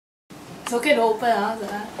It's okay to open,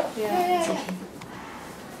 huh? Yeah.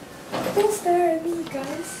 Don't stare at me,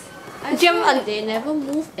 guys. Jump and they never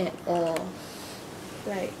move at all.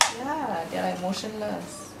 Like, Yeah, they're like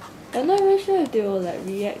motionless. I'm not even sure if they will like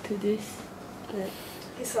react to this. Like,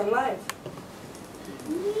 It's alive.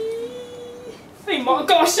 Oh my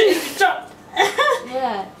gosh, it dropped!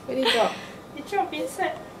 yeah. Where did it drop? It dropped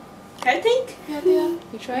inside. I think. Yeah.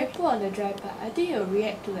 You try put on the dry part. I think it will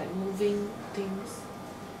react to like moving things.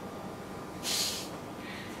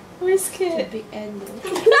 We're It's a scared. big ant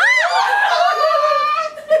though.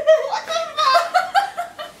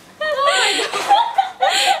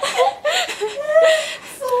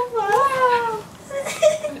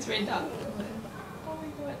 It's very dark. Oh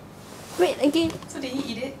my god. Wait, again. So did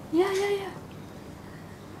he eat it? Yeah.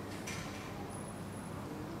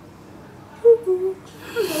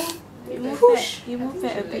 You move Push. back. You move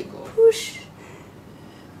back a bit. Push.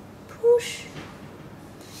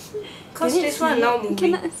 Cause Can it this one see? not moving.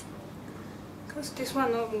 Cannot. Cause this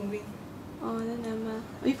one not moving. Oh, then never mind.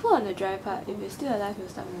 We put on the dry part. If it's still alive, it'll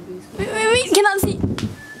start moving. Wait. Cannot see.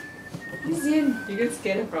 You get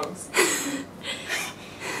scared of frogs.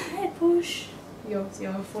 Hey, push. Your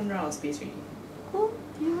phone ran out of space already. Oh,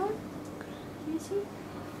 do you want? Can you see?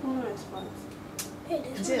 Phone response. Hey,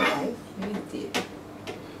 this Is one. it alive? Maybe it did.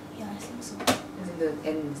 Yeah, I think so. As in the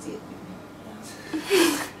end is dead.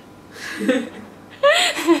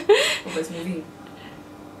 Oh, but it's moving.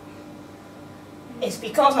 It's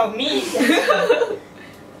because of me. I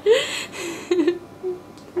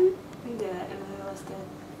think they're like, what's that?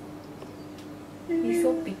 He's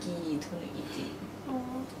so picky, you don't want to eat it.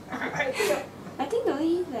 I think the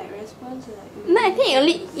only like response is like. No, I think you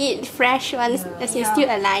only eat fresh ones Yeah. as in still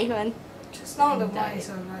alive one. Just now the one is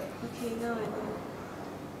alive. Okay, now I know.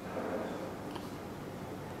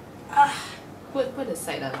 Put the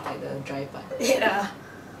side like the dry part. Yeah.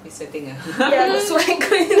 It's sweating Yeah, that's why I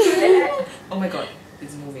couldn't do that. Oh my god,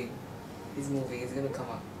 it's moving. It's moving, it's gonna come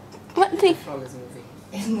up. What thing? The frog is moving.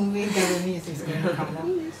 It's moving, doesn't mean it's gonna come out.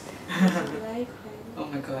 Life Oh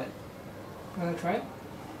my god. Wanna try?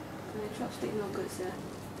 my chopstick not good, sir.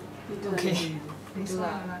 You do Okay. like- This Do one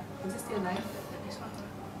lah. alive. Is it still alive? This one alive.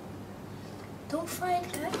 Don't fight,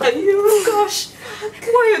 guys. Oh gosh!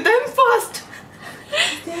 Why you damn fast?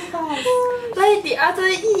 Let the other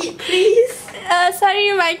eat, please.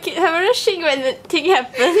 Sorry, my camera shake when the thing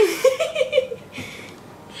happened.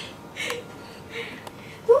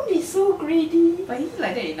 Don't be so greedy. But he's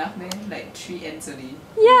like that enough, man. Like 3 ends only.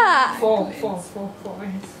 Yeah. Four ends.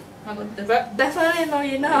 How about the But definitely not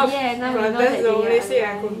enough. Yeah, now we But know that's that the they only are thing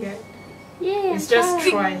I alive. could get. Yeah. It's just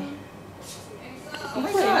fine. try. Oh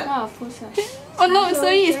my Put in god! front of push ah. Oh no,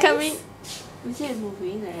 sorry, it's Yes. coming. Is it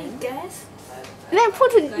moving like? Guys. Then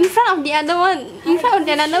put it in front of the other one. In front of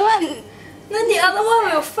the another one. Then the other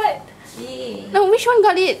one will fight. Yeah. No, which one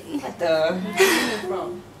got it? What the?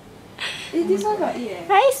 From? This one got it eh.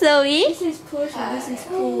 Hi, Zoe. This is push and this is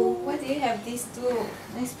pull. Why do you have these two?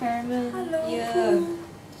 Experiment. Hello. Yeah.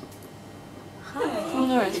 Phone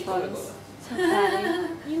no response. So funny.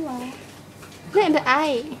 You are. Look at the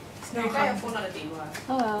eye. You got your phone on the table.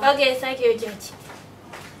 Oh well. Okay, thank you, Judge.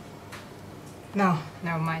 No,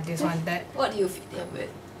 never mind. This one dead. What do you feed them with?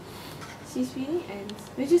 She's feeding ants.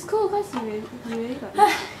 Which is cool because he really got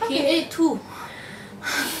it. He ate two.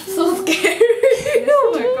 So scary.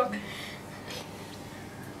 Oh my god.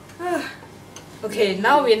 Okay,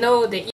 now we know they